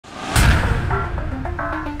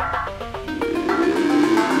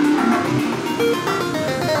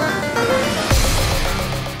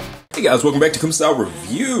Hey guys, welcome back to Kuma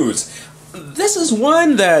Reviews. This is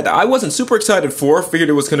one that I wasn't super excited for. Figured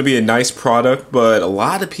it was going to be a nice product, but a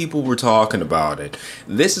lot of people were talking about it.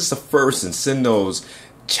 This is the first in Sentinel's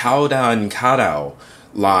Chou and Kadou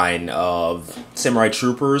line of Samurai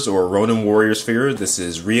Troopers or Ronin Warriors figure. This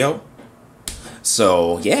is Rio.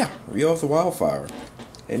 So yeah, Rio of the Wildfire.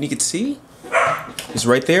 And you can see, it's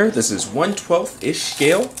right there. This is 1/12-ish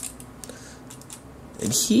scale.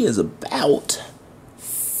 And he is about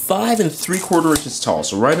 5 3/4 inches tall,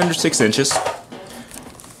 so right under 6 inches.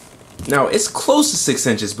 Now, it's close to 6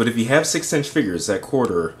 inches, but if you have 6-inch figures, that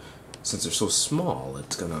quarter, since they're so small,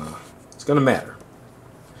 it's gonna matter.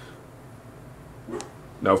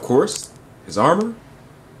 Now, of course, his armor,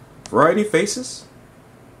 variety of faces,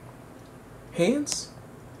 hands,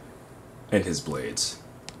 and his blades.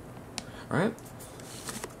 Alright?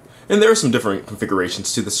 And there are some different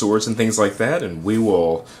configurations to the swords and things like that, and we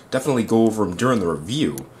will definitely go over them during the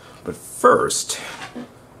review. But first,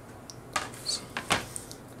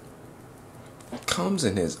 it comes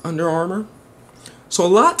in his Under Armour. So a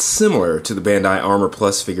lot similar to the Bandai Armor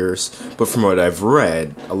Plus figures, but from what I've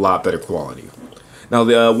read, a lot better quality. Now,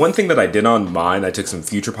 the one thing that I did on mine, I took some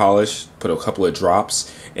Future Polish, put a couple of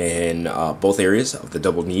drops in both areas of the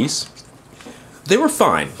double knees. They were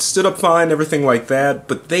fine, stood up fine, everything like that,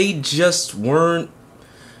 but they just weren't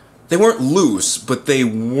loose, but they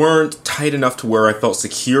weren't tight enough to where I felt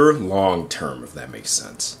secure long term, if that makes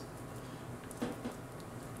sense.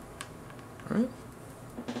 Alright.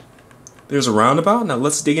 There's a roundabout. Now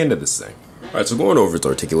let's dig into this thing. Alright, so going over its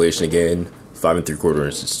articulation again, 5 3/4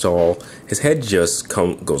 inches tall. His head just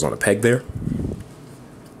goes on a peg there.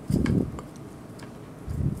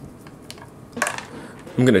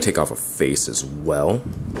 I'm going to take off a face as well.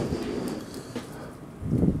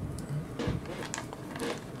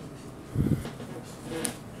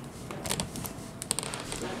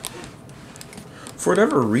 For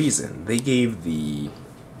whatever reason, they gave the,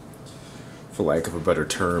 for lack of a better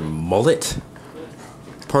term, mullet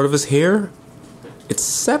part of his hair. It's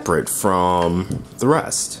separate from the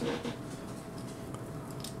rest.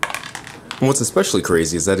 And what's especially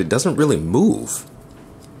crazy is that it doesn't really move.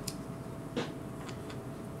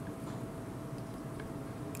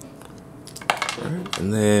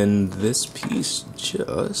 And then this piece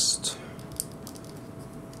just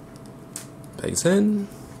pegs in,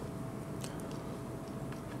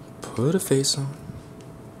 put a face on,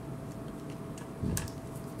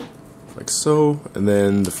 like so, and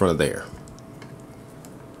then the front of there.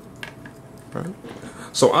 Right.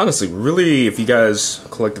 So honestly, really, if you guys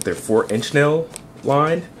collected their 4-inch nail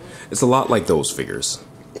line, it's a lot like those figures,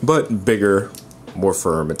 but bigger, more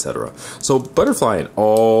firm, etc. So butterflying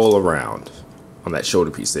all around on that shoulder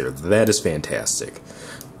piece there. That is fantastic.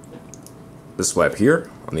 This flap here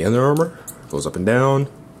on the Under Armour goes up and down.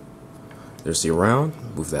 There's the around.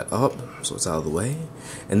 Move that up so it's out of the way.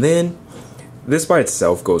 And then this by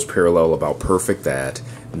itself goes parallel about perfect, that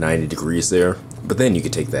 90 degrees there. But then you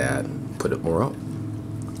could take that and put it more up.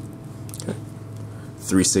 Okay.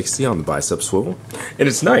 360 on the bicep swivel. And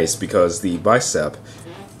it's nice because the bicep,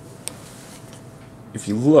 if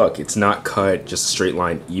you look, it's not cut just a straight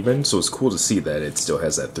line even, so it's cool to see that it still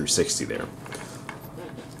has that 360 there.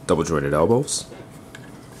 Double jointed elbows.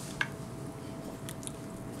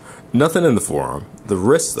 Nothing in the forearm. The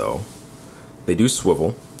wrists, though, they do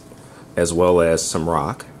swivel, as well as some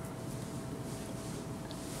rock.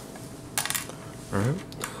 Alright.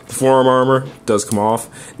 The forearm armor does come off.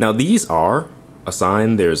 Now these are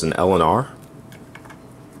assigned, there's an L and R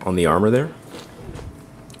on the armor there.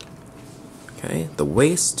 Okay, the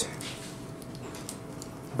waist,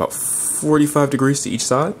 about 45 degrees to each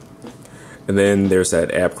side. And then there's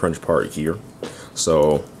that ab crunch part here.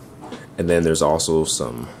 So, and then there's also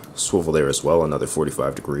some swivel there as well, another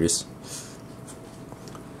 45 degrees.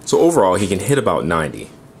 So overall, he can hit about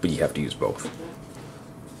 90, but you have to use both.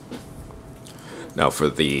 Now for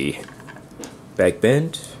the back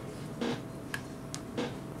bend,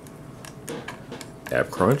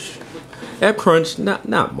 ab crunch. Ab crunch,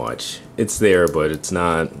 not much. It's there, but it's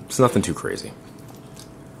nothing too crazy.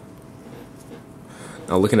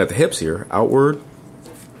 Now looking at the hips here, outward,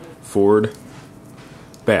 forward,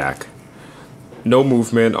 back. No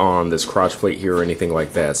movement on this crotch plate here or anything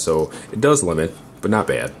like that, so it does limit, but not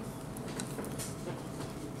bad.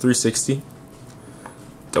 360,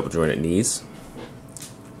 double jointed knees.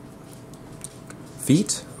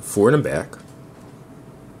 Feet, forward and back.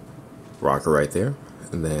 Rocker right there,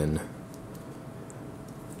 and then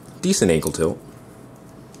decent ankle tilt.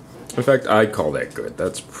 In fact, I'd call that good.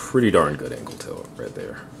 That's pretty darn good ankle tilt right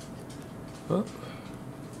there. Oh.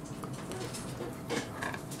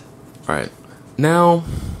 Alright, now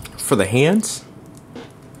for the hands,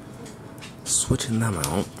 switching them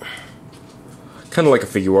out. Kind of like a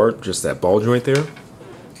figure art, just that ball joint there.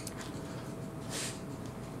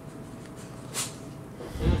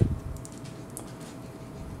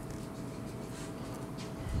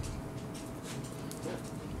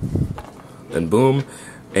 Then boom,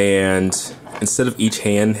 and instead of each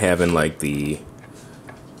hand having like the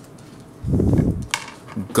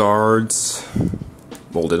guards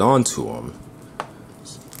molded onto them,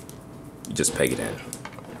 you just peg it in.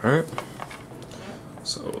 Alright,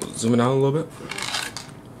 so zooming out a little bit.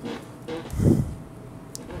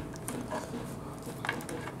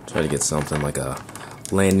 Try to get something like a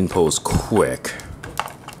landing pose quick.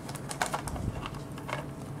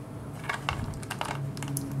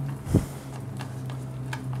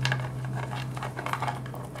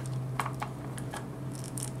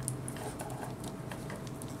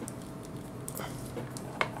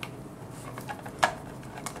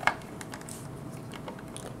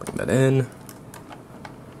 Bring that in.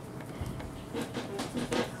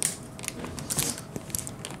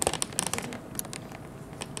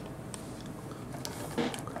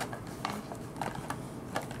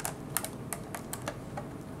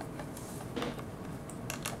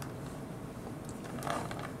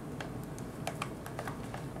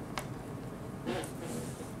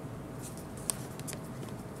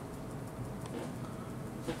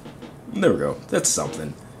 There we go. That's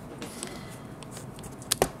something.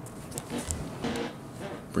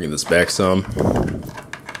 Bringing this back some.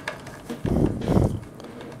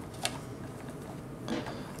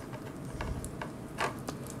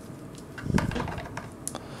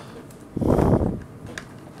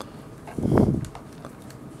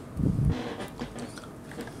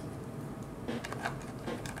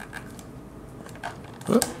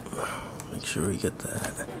 Make sure we get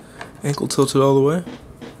that ankle tilted all the way.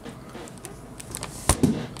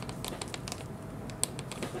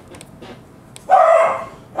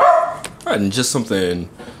 And just something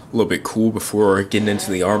a little bit cool before getting into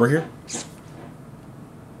the armor here.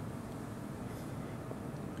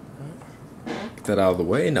 Get that out of the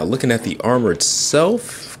way. Now looking at the armor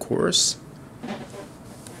itself, of course.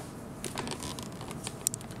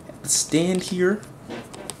 The stand here.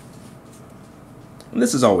 And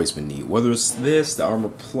this has always been neat. Whether it's this, the armor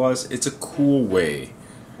plus, it's a cool way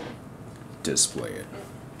to display it.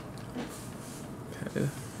 Okay. You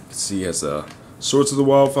can see it has a Swords of the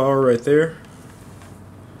Wildfire right there.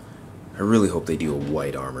 I really hope they do a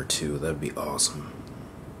white armor too. That'd be awesome.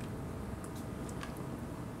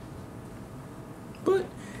 But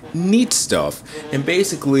neat stuff. And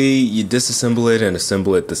basically you disassemble it and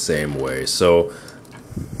assemble it the same way. So,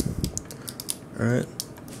 alright.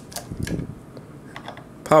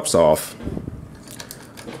 Pops off.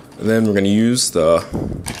 And then we're going to use the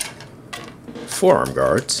forearm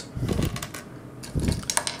guards.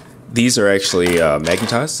 These are actually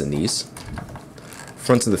magnetized, and these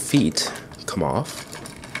fronts of the feet come off.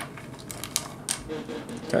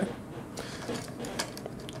 Okay.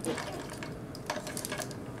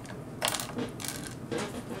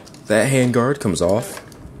 That hand guard comes off.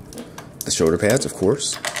 The shoulder pads, of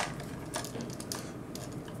course.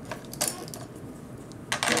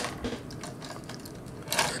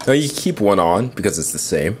 Now you keep one on because it's the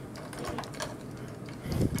same.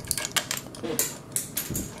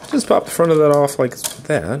 Just pop the front of that off like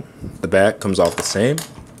that. The back comes off the same.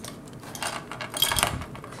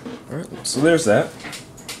 Alright, so there's that.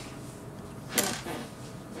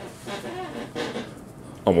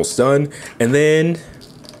 Almost done. And then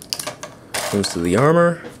goes to the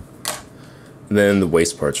armor. And then the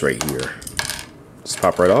waist part's right here. Just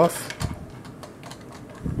pop right off.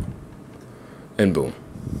 And boom.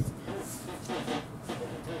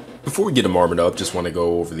 Before we get him armored up, just want to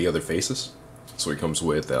go over the other faces. So he comes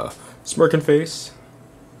with a smirking face.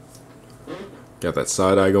 Got that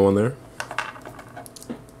side eye going there.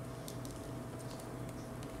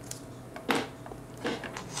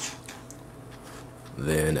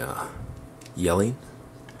 Then yelling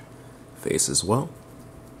face as well.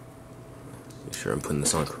 Make sure I'm putting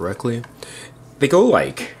this on correctly. They go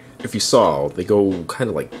like, if you saw, they go kind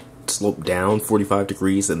of like slope down 45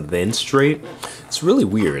 degrees and then straight. It's really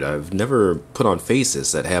weird. I've never put on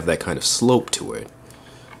faces that have that kind of slope to it.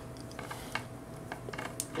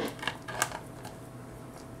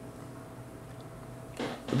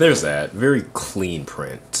 But there's that. Very clean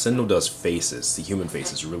print. Sentinel does faces, the human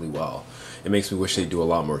faces, really well. It makes me wish they'd do a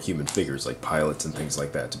lot more human figures, like pilots and things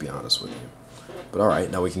like that, to be honest with you. But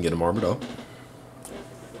alright, now we can get him armored up.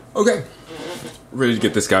 Okay. Ready to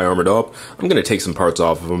get this guy armored up. I'm going to take some parts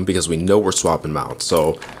off of him because we know we're swapping him out.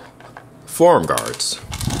 So, forearm guards.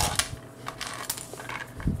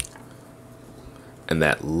 And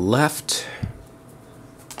that left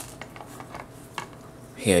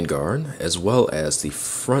handguard, as well as the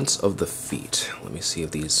fronts of the feet. Let me see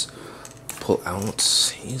if these pull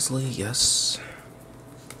out easily. Yes.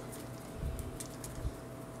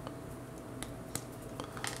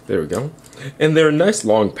 There we go. And they're nice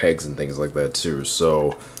long pegs and things like that too,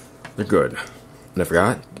 so they're good. And I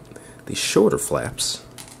forgot, these shoulder flaps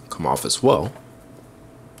come off as well.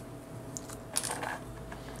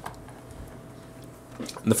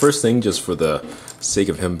 And the first thing, just for the sake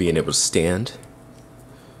of him being able to stand,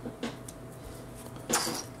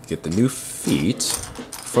 get the new feet,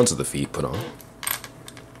 fronts of the feet put on.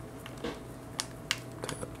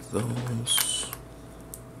 Tap those.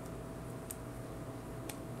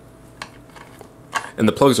 And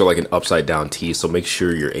the plugs are like an upside down T, so make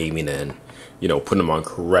sure you're aiming in, you know, putting them on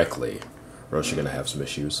correctly, or else you're gonna have some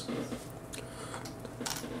issues.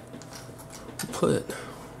 Put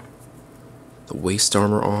the waist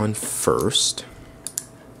armor on first.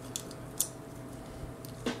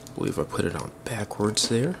 I believe I put it on backwards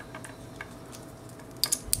there.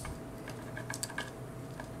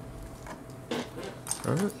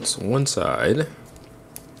 Alright, so one side,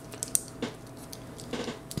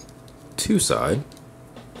 two side.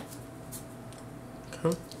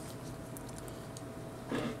 Okay.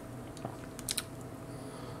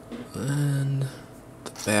 And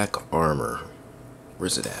the back armor.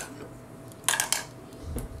 Where's it at?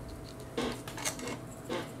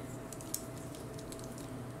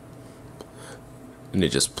 And it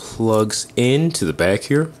just plugs into the back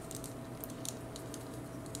here.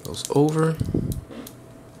 Goes over.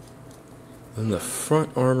 Then the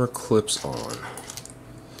front armor clips on.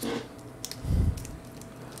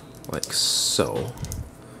 Like so.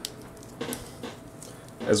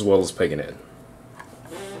 As well as pegging in.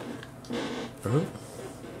 Alright.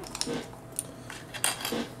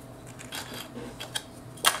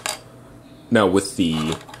 Now with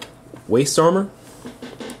the waist armor,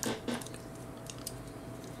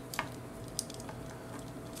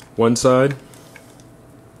 one side,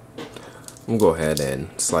 we'll go ahead and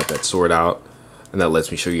slide that sword out, and that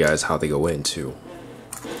lets me show you guys how they go in too.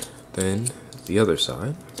 Then the other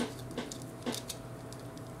side.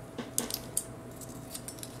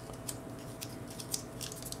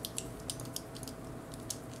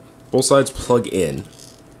 Both sides plug in.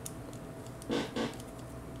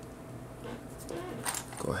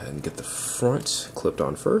 Go ahead and get the front clipped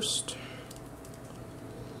on first.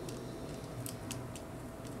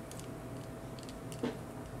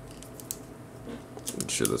 Make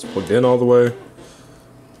sure that's plugged in all the way.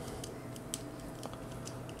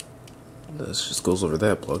 This just goes over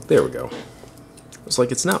that plug. There we go. It's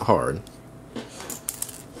like it's not hard.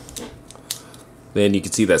 Then you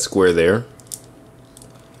can see that square there.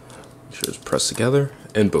 Make sure it's pressed together,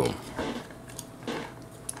 and boom.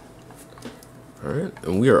 Alright,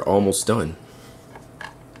 and we are almost done.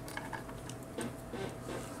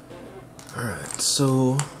 Alright,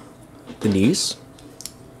 so the knees.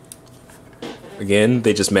 Again,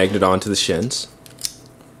 they just magnet onto the shins.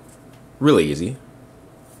 Really easy.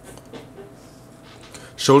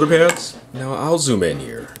 Shoulder pads. Now I'll zoom in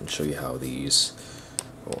here and show you how these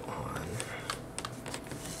go on.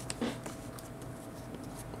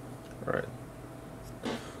 Alright.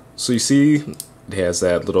 So you see it has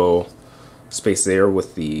that little space there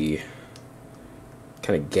with the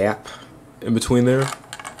kind of gap in between there.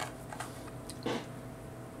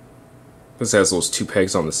 This has those two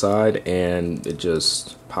pegs on the side and it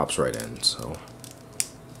just pops right in, so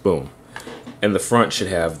boom. And the front should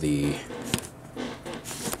have the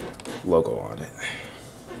logo on it.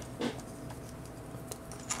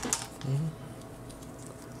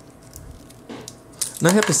 And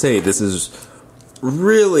I have to say, this is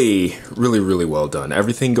really well done.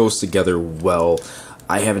 Everything goes together well.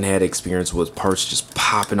 I haven't had experience with parts just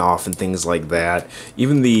popping off and things like that.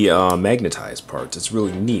 Even the magnetized parts, it's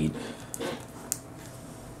really neat.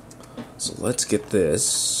 So let's get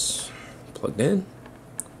this plugged in.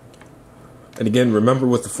 And again, remember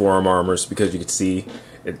with the forearm armors, because you can see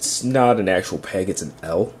it's not an actual peg, it's an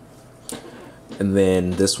L. And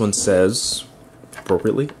then this one says,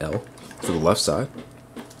 appropriately, L for the left side.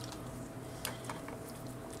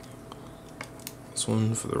 This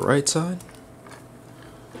one for the right side.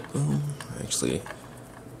 Boom. Actually,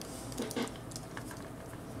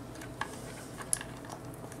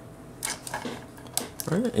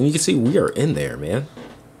 alright, and you can see we are in there, man.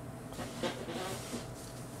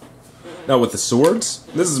 Now with the swords,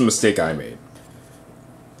 this is a mistake I made.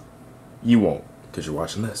 You won't, because you're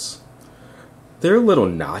watching this. There are little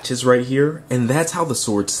notches right here, and that's how the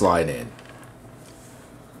swords slide in.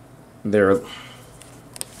 They're...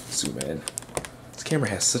 zoom in. This camera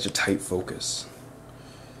has such a tight focus.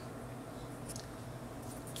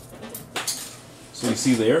 So you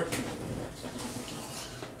see there?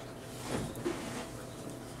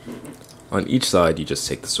 On each side, you just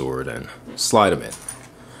take the sword and slide them in.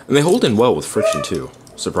 And they hold in well with friction too,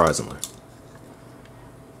 surprisingly.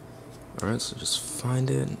 Alright, so just find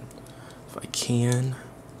it, if I can.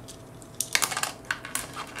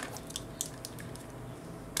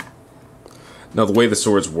 Now the way the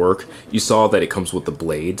swords work, you saw that it comes with the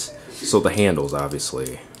blades, so the handles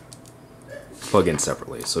obviously plug in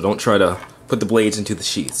separately. So don't try to put the blades into the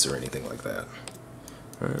sheaths or anything like that.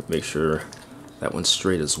 Alright, make sure that one's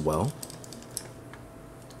straight as well.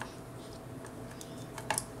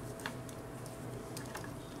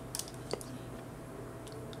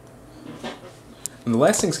 And the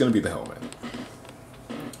last thing's going to be the helmet.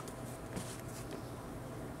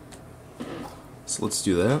 So let's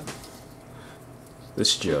do that.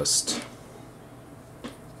 This just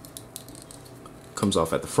comes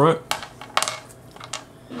off at the front.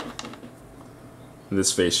 And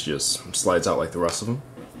this face just slides out like the rest of them.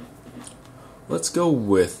 Let's go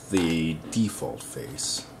with the default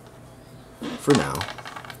face for now.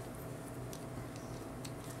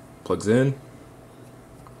 Plugs in.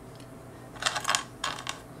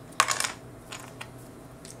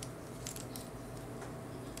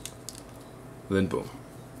 Then boom.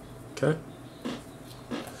 Okay.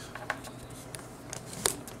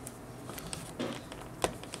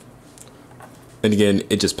 And again,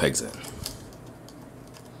 it just pegs in.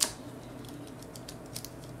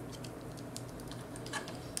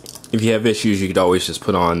 If you have issues, you could always just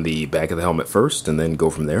put on the back of the helmet first and then go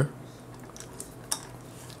from there.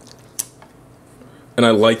 And I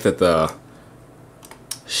like that the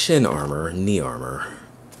shin armor, knee armor,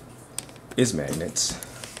 is magnets.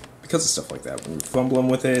 Because of stuff like that. When you're fumbling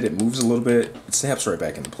with it, it moves a little bit, it snaps right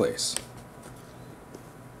back into place.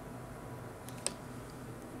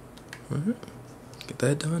 Alright, get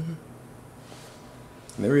that done.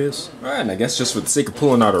 And there he is. Alright, and I guess just for the sake of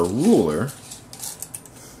pulling out a ruler,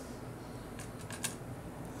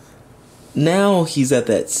 now he's at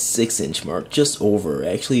that 6-inch mark, just over,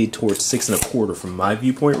 actually towards 6¼ from my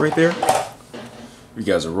viewpoint right there. You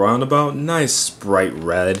guys are roundabout, nice bright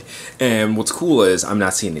red, and what's cool is I'm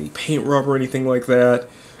not seeing any paint rub or anything like that.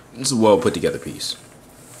 It's a well put together piece.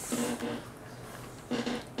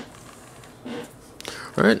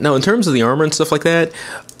 Alright, now in terms of the armor and stuff like that,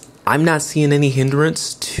 I'm not seeing any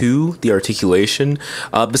hindrance to the articulation,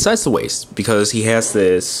 besides the waist, because he has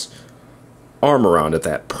this arm around it,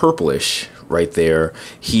 that purplish right there.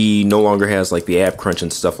 He no longer has like the ab crunch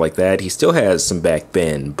and stuff like that. He still has some back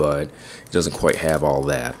bend, but he doesn't quite have all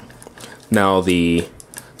that. Now the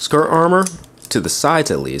skirt armor, to the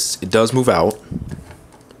sides at least, it does move out.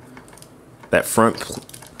 That front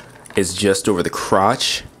is just over the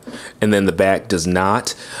crotch, and then the back does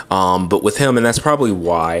not. But with him, and that's probably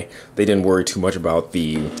why they didn't worry too much about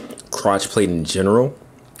the crotch plate in general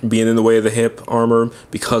being in the way of the hip armor,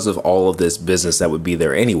 because of all of this business that would be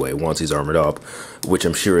there anyway once he's armored up, which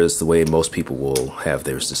I'm sure is the way most people will have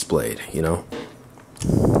theirs displayed, you know?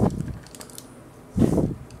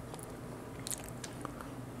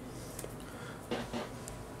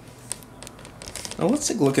 Now let's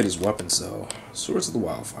take a look at his weapons though. Swords of the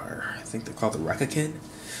Wildfire. I think they're called the Rekakin.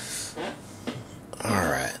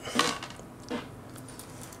 Alright.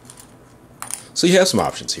 So you have some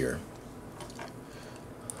options here.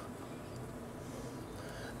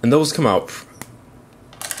 And those come out,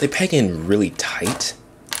 they peg in really tight.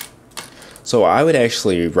 So I would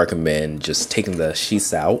actually recommend just taking the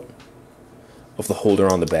sheaths out of the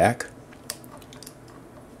holder on the back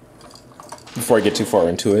before I get too far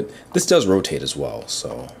into it. This does rotate as well,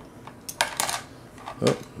 so.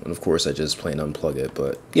 Oh, and of course I just plain unplug it,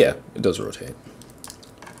 but yeah, it does rotate.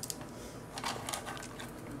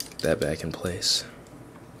 Get that back in place.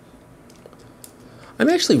 I'm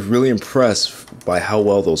actually really impressed by how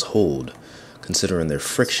well those hold, considering their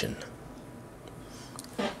friction.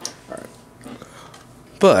 Alright.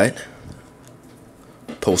 But,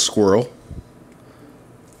 post squirrel,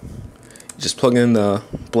 just plug in the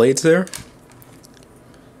blades there.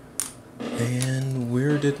 And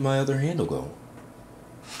where did my other handle go?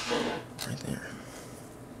 Right there.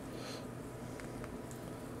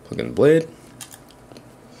 Plug in the blade.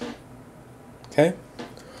 Okay.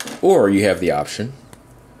 Or you have the option,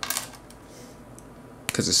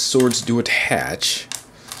 because his swords do attach,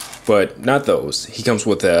 but not those. He comes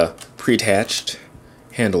with a pre-attached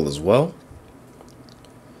handle as well.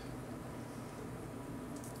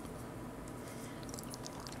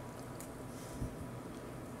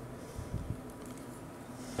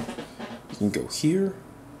 You can go here,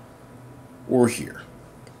 or here.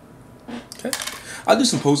 Okay, I'll do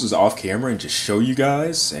some poses off camera and just show you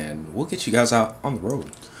guys, and we'll get you guys out on the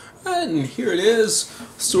road. And here it is,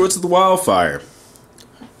 Swords of the Wildfire.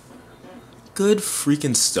 Good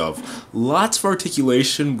freaking stuff. Lots of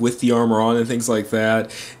articulation with the armor on and things like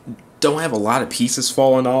that. Don't have a lot of pieces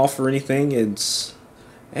falling off or anything. It's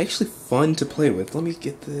actually fun to play with. Let me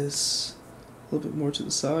get this a little bit more to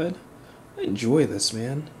the side. I enjoy this,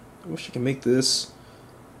 man. I wish I could make this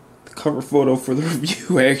the cover photo for the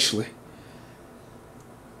review, actually.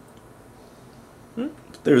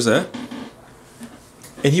 There's that.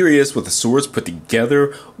 And here he is with the swords put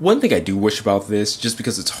together. One thing I do wish about this, just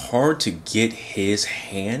because it's hard to get his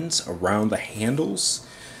hands around the handles,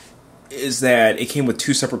 is that it came with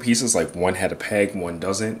two separate pieces, like one had a peg, one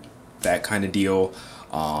doesn't. That kind of deal.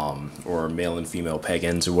 Or male and female peg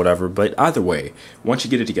ends or whatever. But either way, once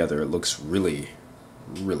you get it together, it looks really,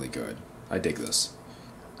 really good. I dig this.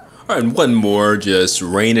 Alright, and one more, just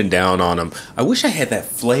raining down on him. I wish I had that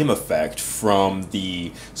flame effect from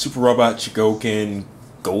the Super Robot Chigoken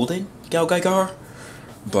Golden Galgaigar,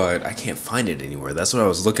 but I can't find it anywhere. That's what I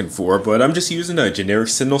was looking for, but I'm just using a generic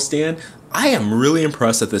Sentinel stand. I am really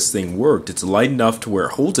impressed that this thing worked. It's light enough to where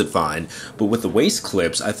it holds it fine, but with the waist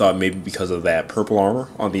clips, I thought maybe because of that purple armor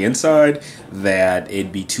on the inside that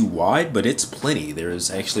it'd be too wide, but it's plenty.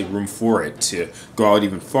 There's actually room for it to go out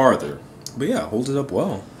even farther. But yeah, holds it up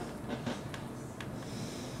well.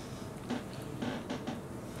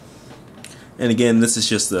 And again, this is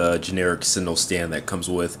just the generic Sentinel stand that comes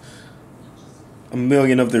with a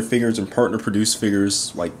million of their figures and partner-produced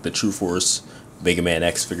figures, like the True Force Mega Man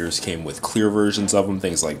X figures came with clear versions of them,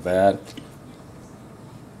 things like that.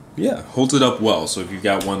 Yeah, holds it up well, so if you've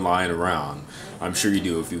got one lying around, I'm sure you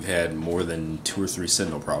do. If you've had more than 2 or 3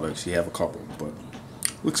 Sentinel products, you have a couple, but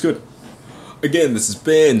looks good. Again, this has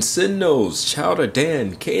been Sentinels, Chowder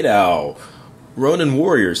Dan, Kadou, Ronin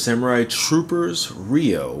Warriors, Samurai Troopers,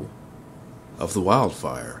 Rio of the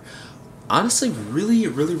Wildfire. Honestly,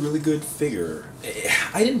 really good figure.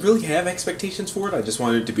 I didn't really have expectations for it. I just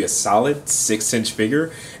wanted it to be a solid 6-inch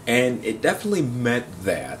figure, and it definitely met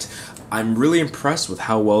that. I'm really impressed with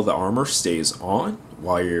how well the armor stays on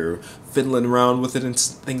while you're fiddling around with it and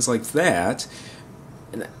things like that.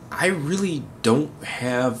 And I really don't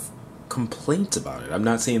have complaints about it. I'm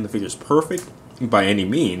not saying the figure's perfect by any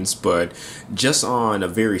means, but just on a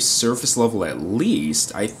very surface level at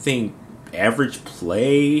least, I think average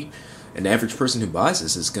play, an average person who buys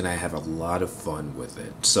this is going to have a lot of fun with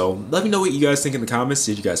it. So let me know what you guys think in the comments.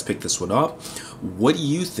 Did you guys pick this one up? What do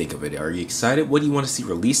you think of it? Are you excited? What do you want to see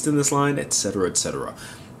released in this line? Etc, etc.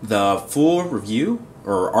 The full review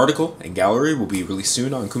or article and gallery will be released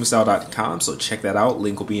soon on kumastyle.com, so check that out.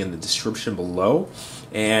 Link will be in the description below.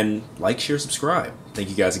 And like, share, subscribe. Thank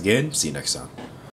you guys again. See you next time.